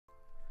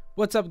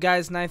What's up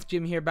guys, Ninth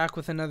Jim here, back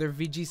with another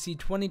VGC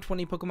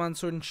 2020 Pokemon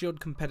Sword and Shield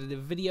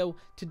competitive video.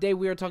 Today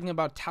we are talking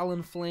about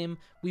Talonflame.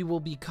 We will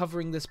be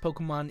covering this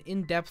Pokemon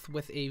in depth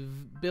with a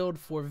build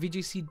for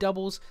VGC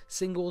doubles,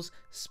 singles,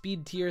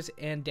 speed tiers,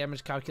 and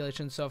damage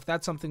calculations. So if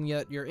that's something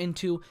that you're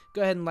into,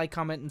 go ahead and like,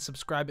 comment, and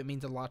subscribe. It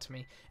means a lot to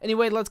me.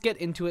 Anyway, let's get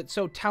into it.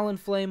 So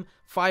Talonflame,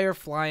 Fire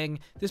Flying.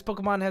 This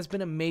Pokemon has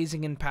been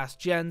amazing in past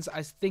gens.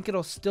 I think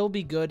it'll still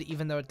be good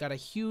even though it got a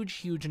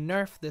huge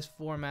nerf this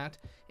format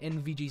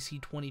in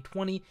VGC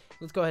 2020.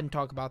 Let's go ahead and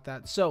talk about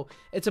that. So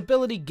its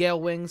ability Gale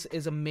Wings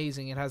is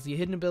amazing. It has the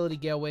hidden ability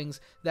Gale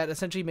Wings that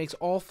essentially makes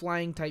all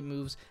flying type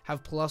moves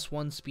have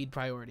 +1 speed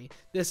priority.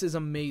 This is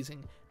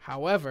amazing.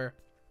 However,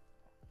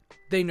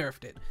 they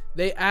nerfed it.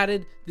 They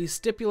added the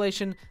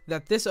stipulation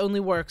that this only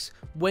works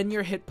when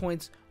your hit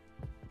points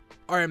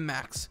are at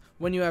max,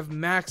 when you have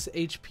max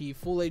HP,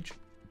 full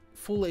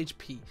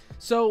HP.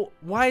 So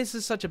why is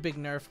this such a big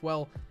nerf?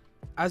 Well,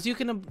 as you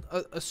can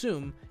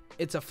assume,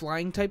 it's a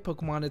flying type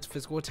Pokemon, it's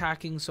physical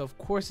attacking, so of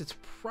course it's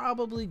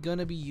probably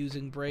gonna be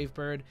using Brave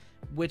Bird,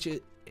 which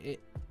it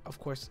of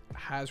course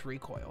has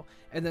recoil,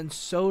 and then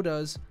so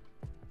does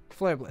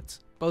Flare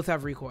Blitz. Both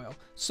have recoil.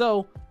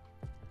 So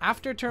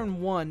after turn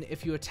 1,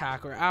 if you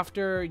attack, or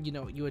after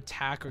you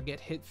attack or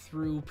get hit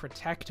through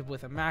Protect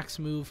with a max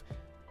move,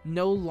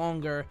 no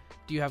longer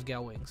do you have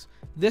Gale Wings.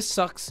 This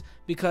sucks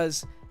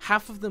because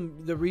half of the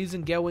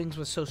reason Gale Wings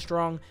was so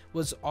strong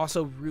was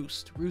also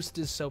Roost. Roost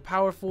is so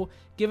powerful,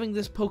 giving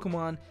this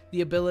Pokemon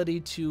the ability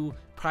to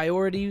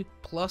priority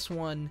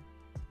 +1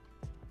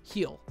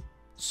 heal.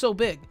 So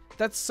big.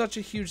 That's such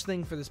a huge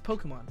thing for this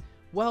Pokemon.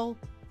 Well,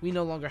 we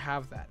no longer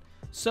have that.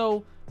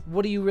 So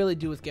what do you really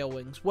do with Gale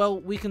Wings?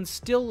 Well, we can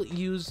still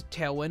use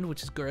Tailwind,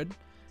 which is good.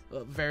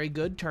 Very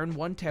good. Turn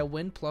 1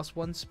 Tailwind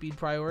 +1 speed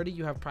priority.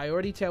 You have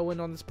priority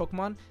Tailwind on this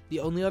Pokemon.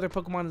 The only other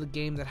Pokemon in the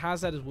game that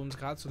has that is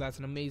Whimsicott, so that's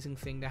an amazing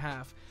thing to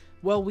have.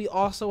 Well, we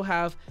also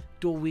have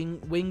dual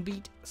wing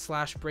beat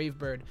 / Brave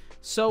Bird.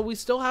 So we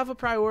still have a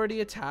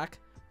priority attack,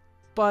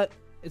 but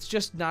it's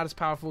just not as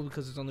powerful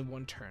because it's only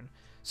one turn.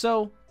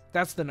 So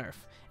that's the nerf.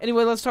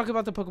 Anyway, let's talk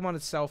about the Pokemon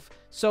itself.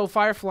 So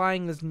Fire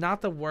Flying is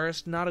not the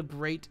worst, not a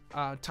great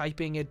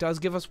typing. It does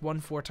give us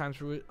 1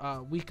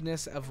 4x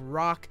weakness of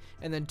Rock,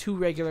 and then 2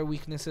 regular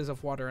weaknesses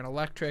of Water and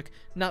Electric.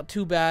 Not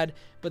too bad,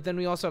 but then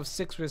we also have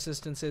 6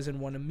 resistances and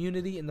 1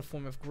 immunity in the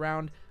form of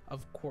Ground,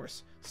 of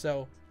course.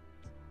 So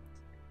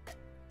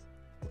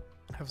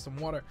have some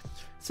water.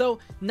 So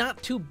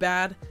not too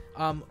bad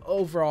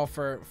overall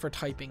for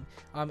typing.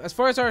 As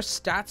far as our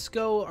stats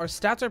go, our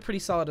stats are pretty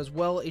solid as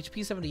well.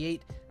 HP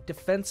 78,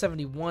 defense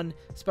 71,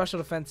 special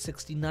defense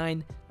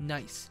 69.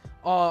 Nice.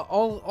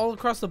 All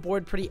across the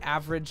board pretty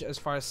average as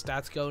far as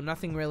stats go.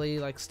 Nothing really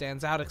like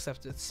stands out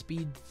except its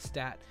speed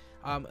stat.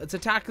 Its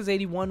attack is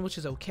 81, which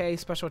is okay.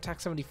 Special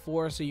attack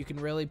 74, so you can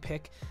really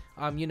pick.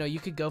 You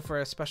could go for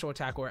a special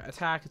attack or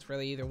attack. It's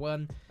really either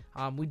one.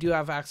 We do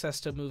have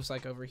access to moves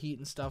like Overheat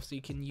and stuff, so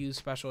you can use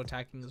special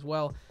attacking as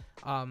well.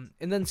 And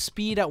then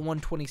speed at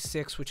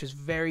 126, which is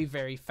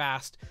very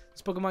fast.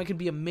 This Pokemon can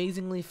be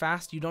amazingly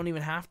fast. You don't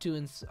even have to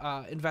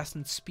invest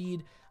in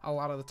speed a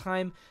lot of the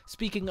time.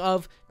 Speaking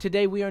of,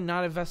 today we are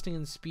not investing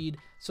in speed,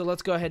 so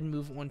let's go ahead and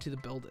move on to the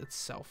build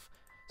itself.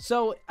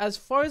 So as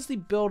far as the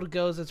build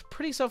goes, it's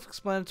pretty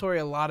self-explanatory,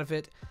 a lot of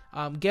it.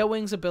 Gale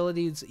Wings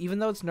abilities, even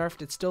though it's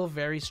nerfed, it's still a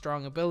very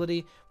strong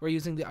ability. We're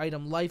using the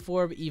item Life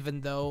Orb,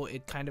 even though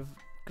it kind of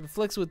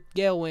conflicts with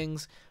Gale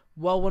Wings.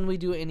 Well, when we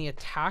do any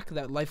attack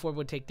that Life Orb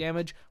would take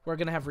damage, we're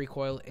going to have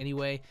recoil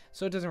anyway,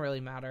 so it doesn't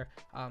really matter,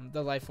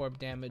 the Life Orb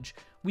damage.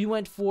 We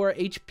went for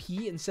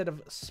HP instead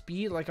of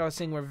speed. Like I was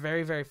saying, we're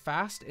very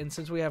fast, and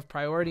since we have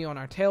priority on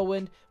our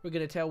Tailwind, we're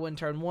going to Tailwind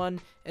turn 1,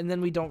 and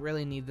then we don't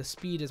really need the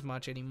speed as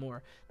much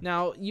anymore.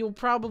 Now, you'll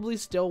probably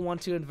still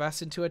want to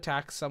invest into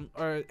attack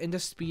or into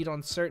speed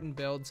on certain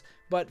builds,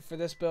 but for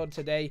this build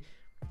today,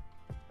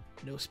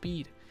 no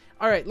speed.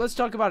 Alright, let's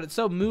talk about it.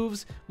 So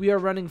moves, we are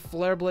running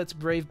Flare Blitz,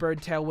 Brave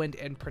Bird,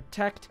 Tailwind, and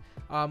Protect.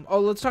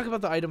 Let's talk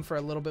about the item for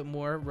a little bit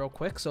more real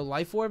quick. So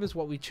Life Orb is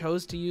what we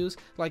chose to use.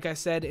 Like I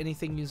said,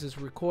 anything uses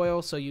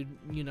recoil, so you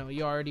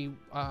already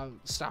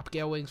stop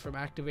Gale Wings from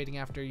activating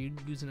after you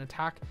use an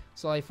attack.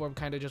 So Life Orb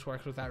kind of just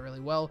works with that really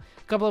well.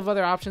 A couple of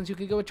other options, you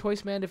could go with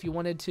Choice Band if you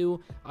wanted to,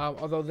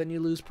 although then you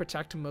lose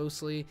Protect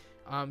mostly.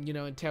 And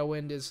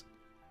Tailwind is,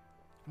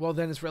 well,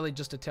 then it's really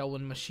just a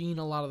Tailwind machine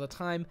a lot of the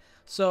time.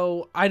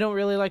 So I don't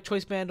really like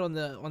Choice Band on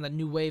the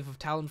new wave of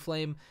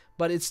Talonflame,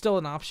 but it's still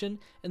an option.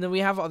 And then we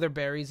have other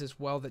berries as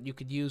well that you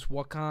could use,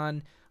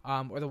 Wakan,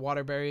 or the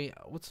Water Berry.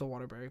 What's the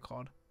Water Berry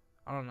called?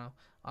 I don't know.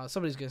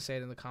 Somebody's gonna say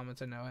it in the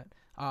comments. I know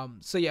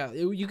it. So yeah,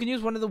 you can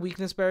use one of the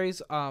weakness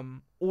berries,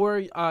 or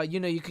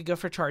you could go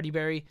for Chardy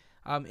Berry.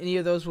 Any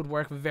of those would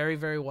work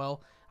very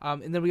well.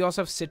 And then we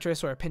also have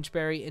Citrus or a Pinch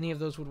Berry. Any of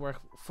those would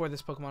work for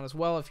this Pokemon as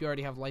well if you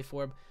already have Life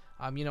Orb,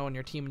 on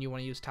your team and you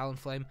want to use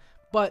Talonflame.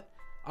 But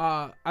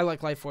I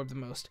like Life Orb the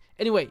most.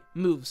 Anyway,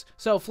 moves.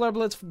 So Flare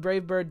Blitz,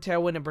 Brave Bird,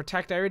 Tailwind, and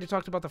Protect. I already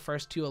talked about the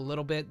first two a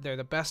little bit. They're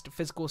the best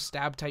physical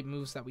stab type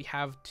moves that we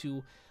have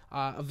to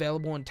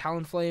available in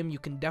Talonflame. You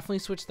can definitely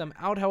switch them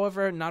out,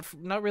 however, not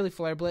really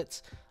Flare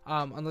Blitz,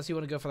 unless you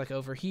want to go for like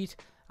Overheat,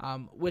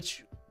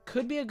 which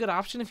could be a good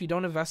option if you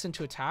don't invest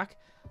into attack.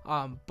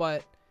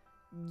 But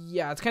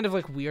yeah, it's kind of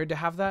like weird to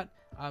have that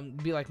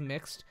be like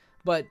mixed.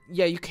 But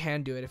yeah, you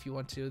can do it if you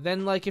want to.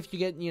 Then like if you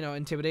get, you know,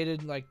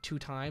 intimidated like 2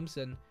 times,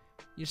 then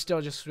you're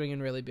still just swinging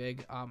really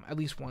big, at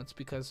least once,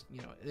 because,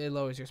 you know, it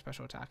lowers your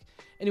special attack.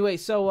 Anyway,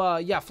 so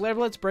yeah, Flare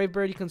Blitz, Brave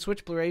Bird. You can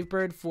switch Brave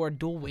Bird for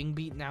dual Wing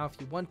Beat now if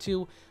you want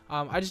to.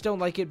 I just don't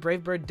like it.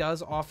 Brave Bird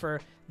does offer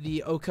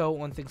the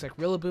Oko on things like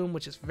Rillaboom,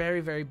 which is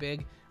very, very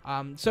big.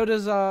 So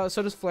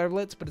does Flare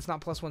Blitz, but it's not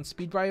 +1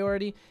 speed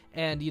priority,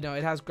 and you know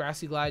it has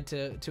Grassy Glide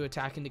to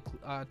attack into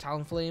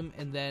Talonflame,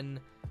 and then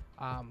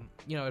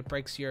you know it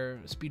breaks your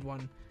speed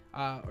 1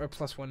 or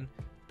 +1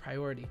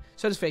 priority.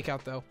 So does Fake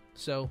Out though,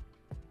 so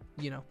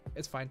you know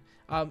it's fine.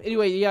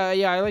 Anyway,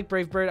 yeah, I like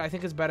Brave Bird. I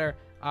think it's better.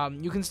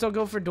 You can still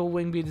go for dual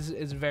Wing Beat.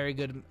 Is very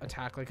good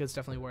attack. Like it's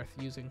definitely worth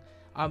using.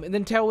 And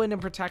then Tailwind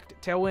and Protect.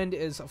 Tailwind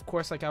is, of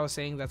course, like I was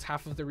saying, that's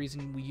half of the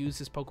reason we use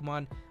this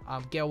Pokemon.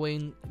 Gale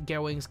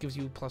Wings gives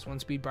you +1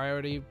 speed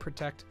priority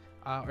Protect,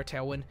 or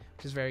Tailwind,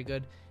 which is very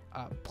good.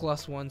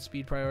 +1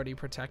 speed priority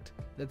Protect.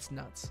 That's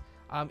nuts.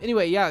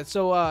 Anyway, yeah,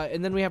 so,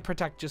 and then we have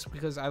Protect just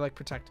because I like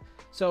Protect.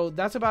 So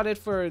that's about it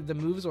for the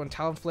moves on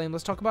Talonflame.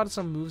 Let's talk about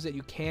some moves that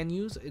you can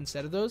use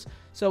instead of those.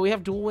 So we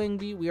have Dual Wing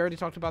Beat. We already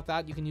talked about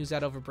that. You can use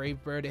that over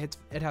Brave Bird.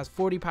 It has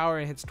 40 power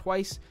and hits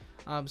twice.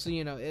 So,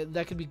 you know,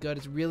 that could be good.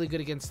 It's really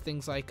good against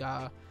things like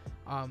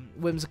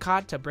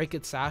Whimsicott to break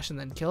its sash and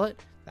then kill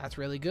it. That's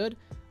really good.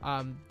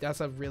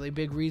 That's a really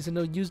big reason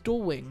to use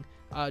Dual Wing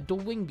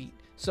Beat.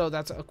 So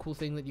that's a cool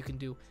thing that you can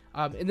do.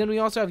 And then we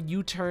also have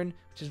U-Turn,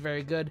 which is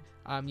very good.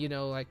 You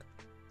know, like,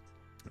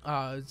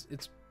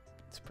 it's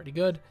pretty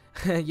good.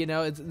 You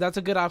know, that's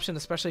a good option,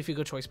 especially if you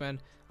go Choice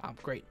Band.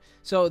 Great.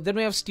 So then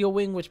we have Steel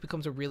Wing, which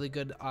becomes a really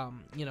good,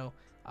 you know,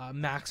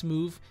 max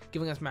move,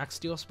 giving us max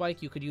Steel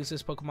Spike. You could use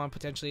this Pokemon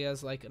potentially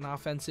as like an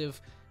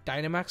offensive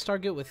Dynamax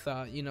target with,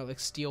 you know, like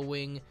Steel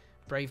Wing,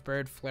 Brave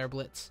Bird, Flare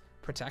Blitz,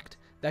 Protect.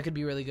 That could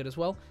be really good as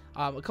well.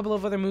 A couple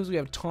of other moves, we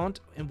have Taunt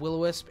and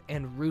Will-O-Wisp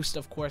and Roost,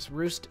 of course.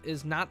 Roost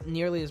is not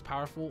nearly as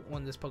powerful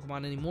on this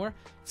Pokemon anymore.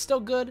 It's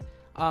still good.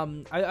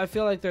 I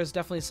feel like there's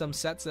definitely some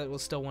sets that will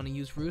still want to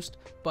use Roost,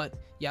 but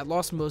yeah, it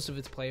lost most of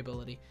its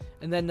playability.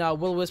 And then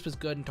Will-O-Wisp is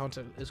good and Taunt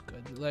is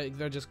good. Like,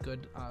 they're just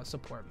good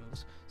support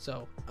moves.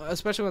 So,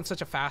 especially on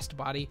such a fast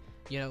body,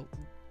 you know,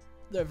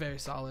 they're very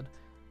solid.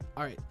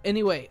 Alright,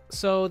 anyway,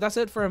 so that's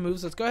it for our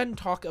moves. Let's go ahead and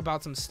talk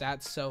about some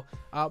stats. So,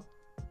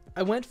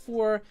 I went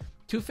for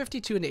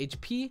 252 into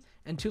HP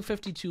and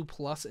 252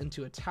 plus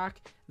into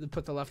attack. Then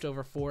put the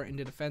leftover 4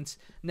 into defense.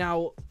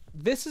 Now,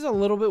 this is a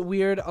little bit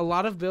weird. A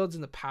lot of builds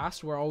in the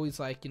past were always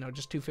like, you know,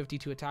 just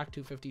 252 attack,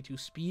 252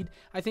 speed.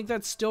 I think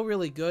that's still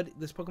really good.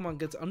 This Pokemon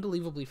gets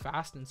unbelievably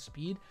fast in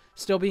speed,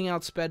 still being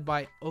outsped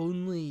by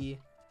only,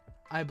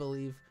 I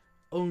believe,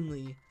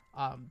 only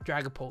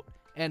Dragapult.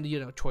 And, you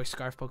know, Choice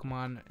Scarf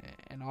Pokemon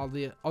and all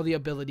the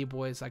ability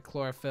boys like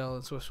Chlorophyll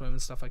and Swift Swim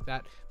and stuff like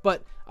that.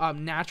 But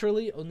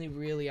naturally, only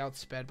really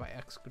outsped by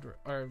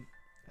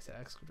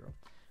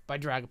by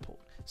Dragapult.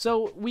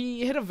 So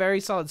we hit a very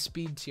solid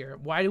speed tier.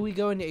 Why do we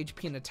go into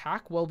HP and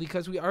attack? Well,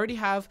 because we already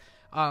have,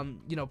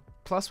 you know,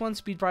 +1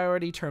 speed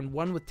priority turn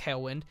 1 with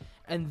Tailwind,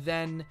 and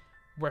then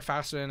we're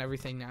faster than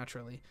everything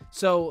naturally.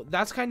 So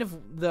that's kind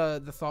of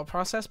the thought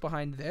process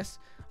behind this.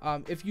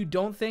 If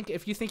you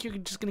think you're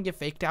just gonna get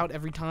faked out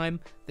every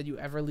time that you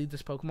ever lead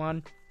this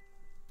Pokemon,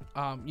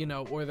 you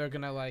know, or they're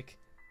gonna like,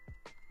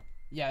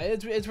 yeah,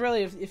 it's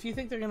really, if you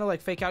think they're gonna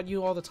like fake out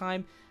you all the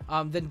time,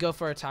 then go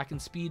for attack and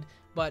speed.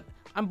 But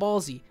I'm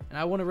ballsy and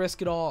I want to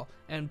risk it all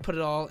and put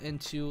it all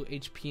into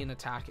HP and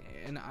attack,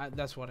 and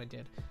that's what I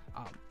did.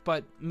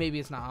 But maybe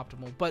it's not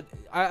optimal, but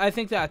I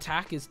think that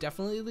attack is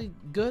definitely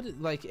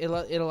good. Like it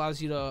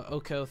allows you to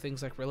Oko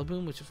things like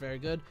Rillaboom, which is very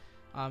good,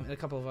 and a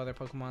couple of other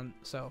Pokemon.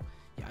 So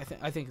yeah,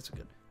 I think it's a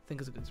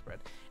good spread.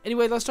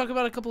 Anyway, let's talk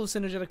about a couple of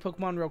synergetic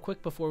Pokemon real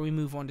quick before we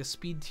move on to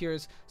speed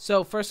tiers.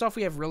 So first off,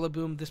 we have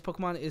Rillaboom. This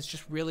Pokemon is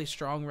just really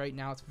strong right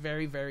now. It's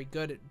very, very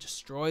good. It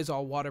destroys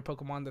all water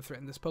Pokemon that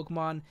threaten this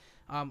Pokemon.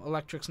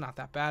 Electric's not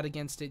that bad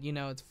against it. You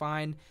know, it's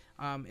fine.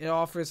 It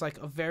offers like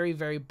a very,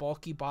 very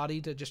bulky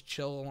body to just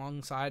chill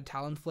alongside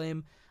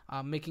Talonflame,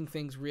 making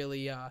things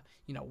really,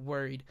 you know,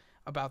 worried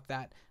about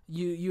that.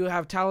 You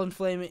have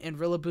Talonflame and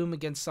Rillaboom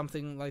against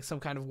something like some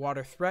kind of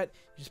water threat.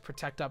 You just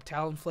protect up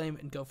Talonflame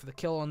and go for the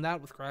kill on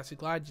that with Grassy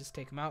Glide. Just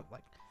take him out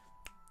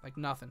like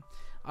nothing.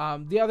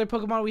 The other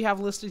Pokemon we have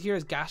listed here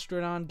is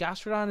Gastrodon.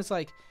 Gastrodon is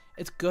like,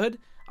 it's good.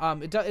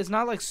 It's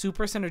not like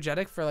super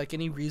synergetic for like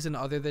any reason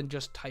other than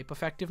just type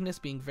effectiveness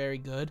being very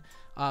good.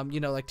 You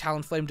know, like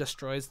Talonflame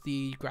destroys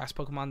the grass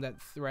Pokemon that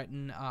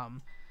threaten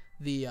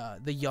the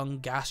young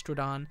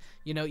Gastrodon.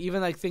 You know, even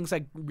like things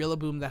like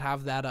Rillaboom that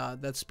have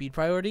that speed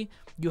priority,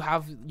 you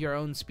have your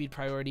own speed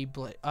priority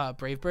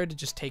Brave Bird to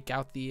just take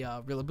out the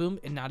Rillaboom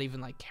and not even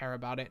like care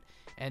about it.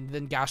 And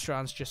then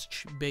Gastrodon's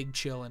just big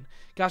chillin'.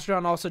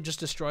 Gastrodon also just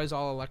destroys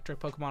all electric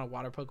Pokemon and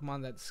water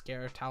Pokemon that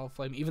scare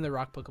Talonflame, even the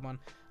rock Pokemon.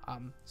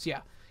 So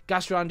yeah,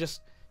 Gastrodon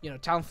just,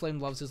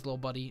 Talonflame loves his little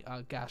buddy,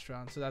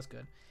 Gastrodon, so that's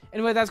good.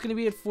 Anyway, that's going to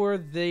be it for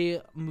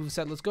the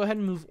moveset. Let's go ahead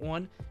and move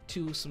on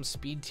to some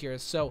speed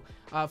tiers. So,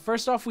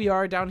 first off, we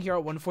are down here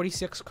at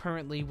 146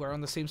 currently. We're on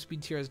the same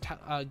speed tier as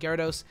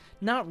Gyarados.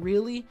 Not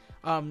really.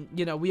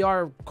 We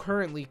are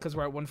currently, because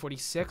we're at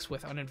 146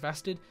 with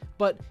uninvested,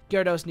 but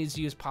Gyarados needs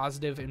to use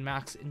positive and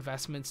max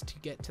investments to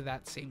get to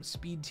that same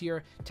speed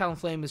tier.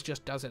 Talonflame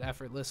just does it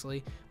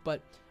effortlessly.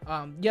 But,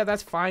 yeah,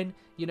 that's fine.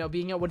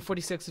 Being at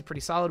 146 is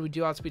pretty solid. We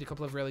do outspeed a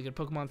couple of really good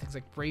Pokemon, things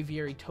like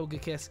Braviary,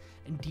 Togekiss,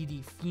 and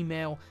DD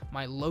Female,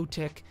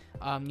 Milotic,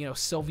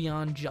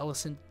 Sylveon,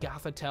 Jellicent,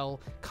 Gothitelle,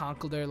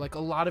 Conkeldurr, like a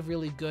lot of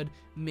really good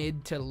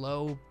mid to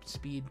low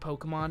speed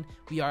Pokemon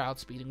we are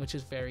outspeeding, which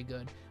is very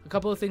good. A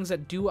couple of things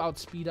that do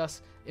outspeed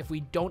us if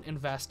we don't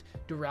invest: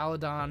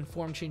 Duraludon,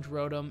 Form Change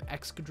Rotom,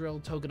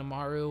 Excadrill,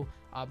 Togedemaru.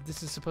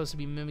 This is supposed to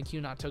be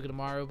Mimikyu, not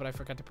Togedemaru, but I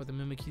forgot to put the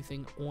Mimikyu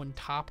thing on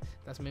top.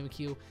 That's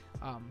Mimikyu.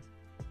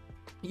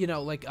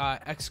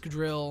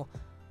 Excadrill,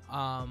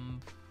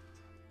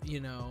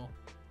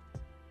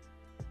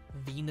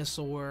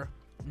 Venusaur,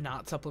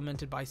 not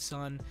supplemented by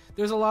Sun.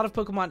 There's a lot of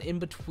Pokemon in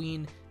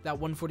between that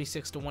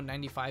 146 to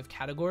 195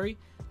 category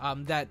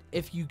that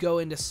if you go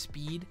into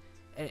speed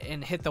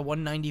and hit the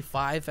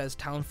 195 as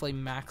Talonflame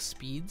max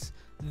speeds,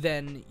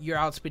 then you're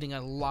outspeeding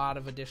a lot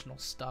of additional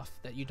stuff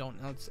that you don't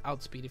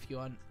outspeed if you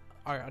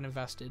are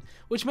uninvested,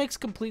 which makes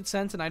complete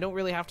sense, and I don't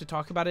really have to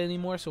talk about it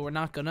anymore, so we're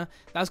not gonna.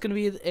 That's gonna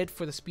be it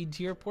for the speed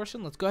tier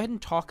portion. Let's go ahead and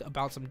talk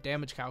about some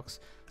damage calcs.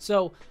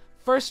 So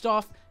first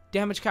off,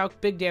 damage calc,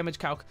 big damage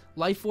calc,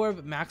 Life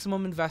Orb,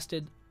 maximum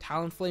invested,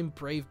 Talonflame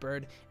Brave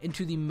Bird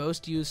into the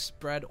most used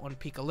spread on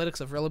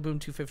Pikalytics of Rillaboom,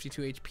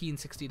 252 HP and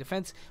 60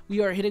 defense.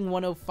 We are hitting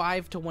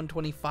 105 to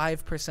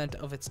 125%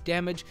 of its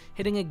damage,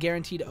 hitting a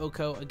guaranteed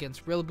OHKO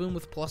against Rillaboom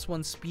with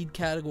 +1 speed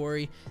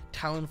category,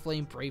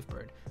 Talonflame Brave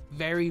Bird.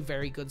 Very,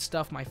 very good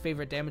stuff. My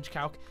favorite damage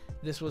calc.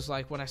 This was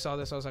like, when I saw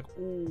this, I was like,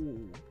 oh,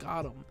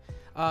 got him.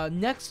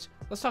 Next,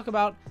 let's talk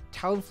about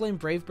Talonflame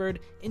Brave Bird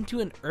into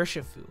an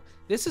Urshifu.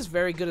 This is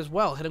very good as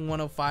well, hitting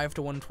 105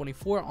 to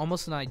 124,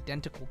 almost an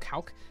identical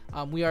calc.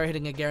 We are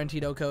hitting a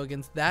guaranteed OHKO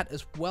against that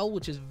as well,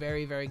 which is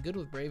very, very good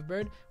with Brave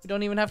Bird. We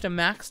don't even have to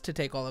max to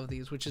take all of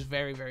these, which is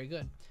very, very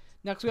good.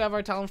 Next, we have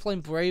our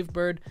Talonflame Brave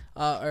Bird,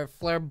 or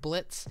Flare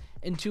Blitz,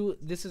 into,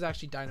 this is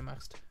actually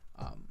Dynamaxed,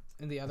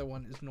 and the other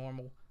one is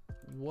normal.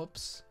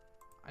 Whoops,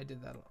 I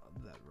did that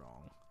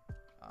wrong.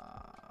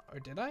 Or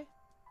did I?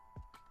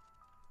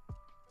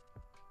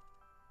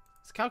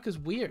 This calc is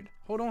weird.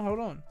 Hold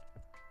on.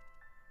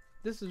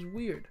 This is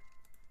weird.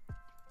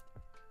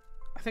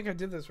 I think I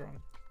did this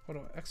wrong. Hold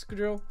on.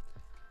 Excadrill,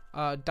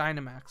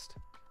 Dynamaxed.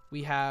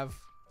 We have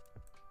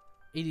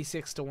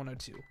 86 to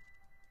 102.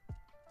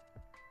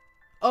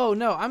 Oh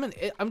no,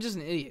 I'm just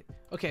an idiot.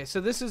 Okay,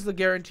 so this is the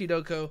guaranteed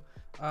OHKO,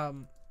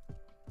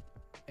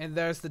 and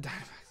there's the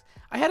Dynamaxed.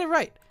 I had it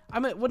right.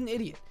 What an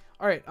idiot.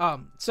 All right,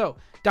 so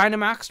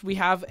Dynamaxed, we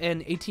have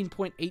an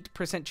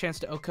 18.8% chance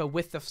to OHKO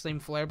with the same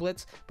Flare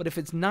Blitz, but if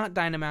it's not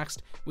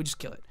Dynamaxed, we just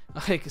kill it,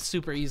 like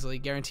super easily,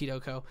 guaranteed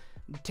OHKO,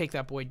 take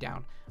that boy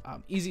down,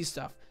 easy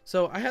stuff.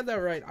 So I had that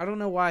right. I don't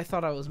know why I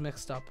thought I was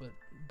mixed up,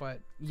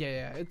 but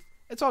yeah,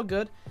 it's all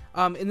good.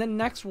 And then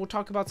next we'll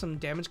talk about some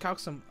damage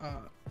calcs, some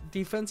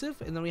defensive,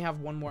 and then we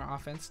have one more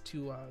offense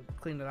to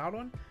clean it out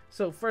on.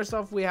 So first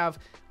off, we have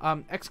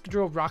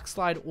Excadrill Rock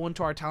Slide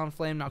onto our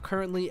Talonflame. Now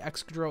currently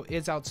Excadrill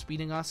is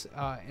outspeeding us,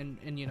 and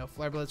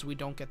Flare Blitz, we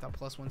don't get that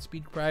 +1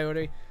 speed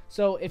priority.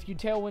 So if you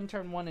Tailwind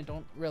turn 1 and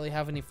don't really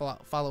have any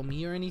follow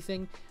me or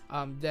anything,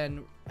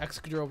 then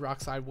Excadrill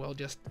Rock Slide will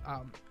just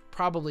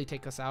probably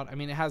take us out. I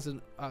mean, it has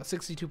a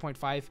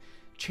 62.5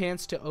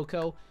 chance to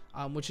OHKO,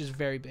 which is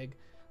very big.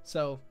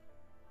 So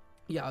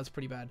yeah, that's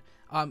pretty bad.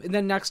 And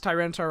then next,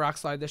 Tyranitar Rock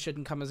Slide. This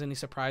shouldn't come as any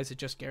surprise. It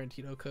just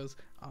guaranteed OHKOs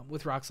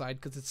with Rock Slide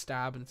because it's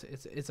stab and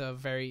it's a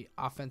very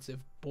offensive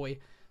boy.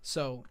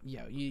 So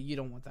yeah, you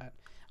don't want that.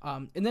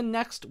 And then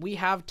next, we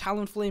have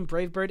Talonflame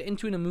Brave Bird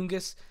into an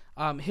Amoonguss,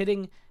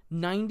 hitting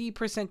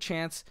 90%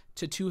 chance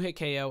to 2-hit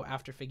KO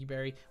after Figgy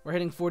Berry. We're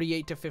hitting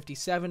 48 to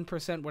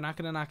 57%. We're not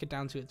going to knock it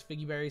down to its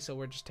Figgy Berry, so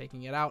we're just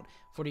taking it out.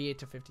 48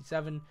 to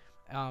 57.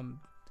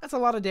 That's a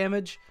lot of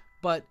damage,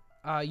 but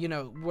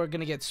we're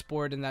gonna get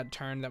spored in that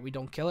turn that we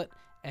don't kill it,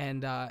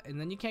 and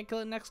then you can't kill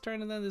it next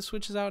turn, and then it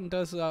switches out and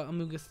does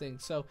Amoonguss thing.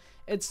 So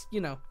it's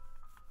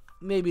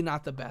maybe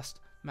not the best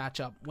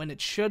matchup when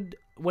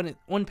it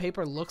on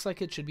paper looks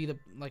like it should be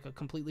a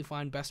completely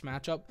fine best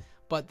matchup,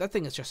 but that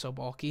thing is just so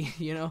bulky,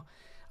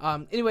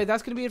 Anyway,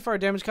 that's gonna be it for our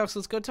damage calcs.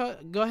 Let's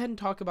go ahead and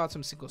talk about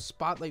some single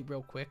spotlight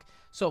real quick.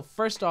 So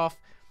first off,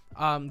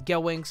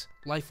 Gale Wings,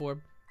 Life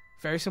Orb,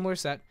 very similar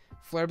set.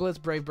 Flare Blitz,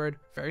 Brave Bird,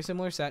 very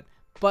similar set.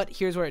 But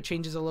here's where it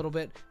changes a little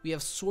bit. We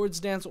have Swords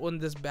Dance on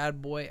this bad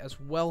boy as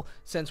well,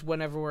 since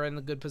whenever we're in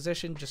the good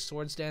position, just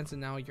Swords Dance, and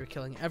now you're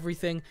killing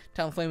everything.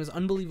 Talonflame is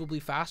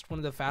unbelievably fast, one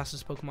of the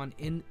fastest Pokemon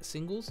in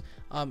singles,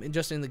 and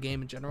just in the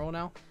game in general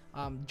now.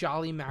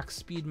 Jolly max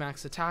speed,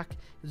 max attack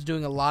is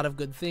doing a lot of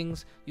good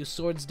things. Use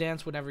Swords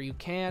Dance whenever you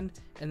can,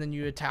 and then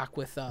you attack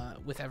with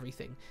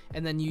everything.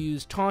 And then you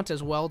use Taunt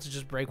as well to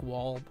just break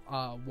wall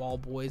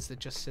boys that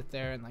just sit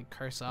there and like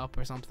curse up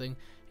or something.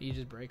 You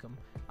just break them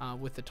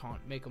with the Taunt,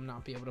 make them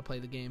not be able to play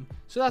the game.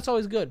 So that's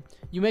always good.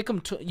 You make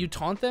them you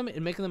taunt them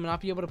and make them not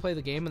be able to play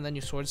the game, and then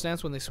you Swords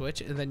Dance when they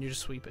switch, and then you're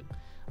just sweeping.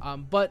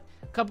 But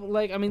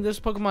this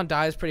Pokemon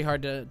dies pretty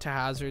hard to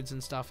hazards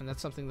and stuff, and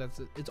that's something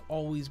it's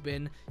always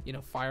been. You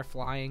know, Fire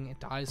Flying, it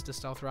dies to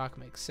Stealth Rock,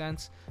 makes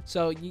sense.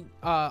 So you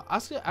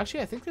actually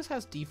I think this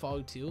has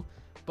Defog too,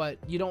 but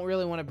you don't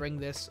really want to bring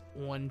this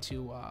one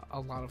to a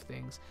lot of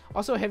things.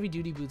 Also, Heavy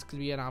Duty Boots could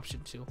be an option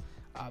too.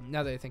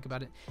 Now that I think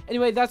about it.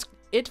 Anyway, that's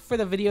it for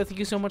the video. Thank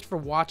you so much for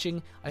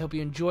watching. I hope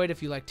you enjoyed.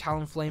 If you like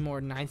Talonflame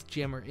or 9th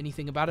Gym or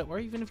anything about it, or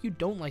even if you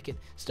don't like it,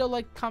 still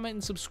like, comment,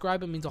 and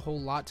subscribe. It means a whole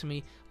lot to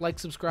me. Like,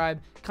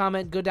 subscribe,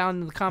 comment, go down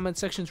in the comment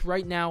sections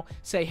right now,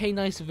 say, hey,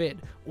 nice vid.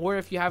 Or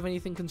if you have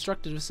anything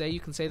constructive to say, you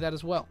can say that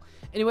as well.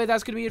 Anyway,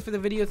 that's going to be it for the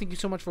video. Thank you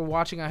so much for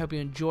watching. I hope you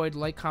enjoyed.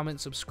 Like,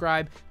 comment,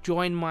 subscribe,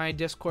 join my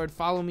Discord,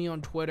 follow me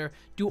on Twitter,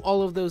 do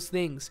all of those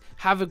things.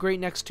 Have a great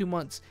next 2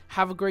 months.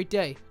 Have a great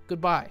day.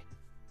 Goodbye.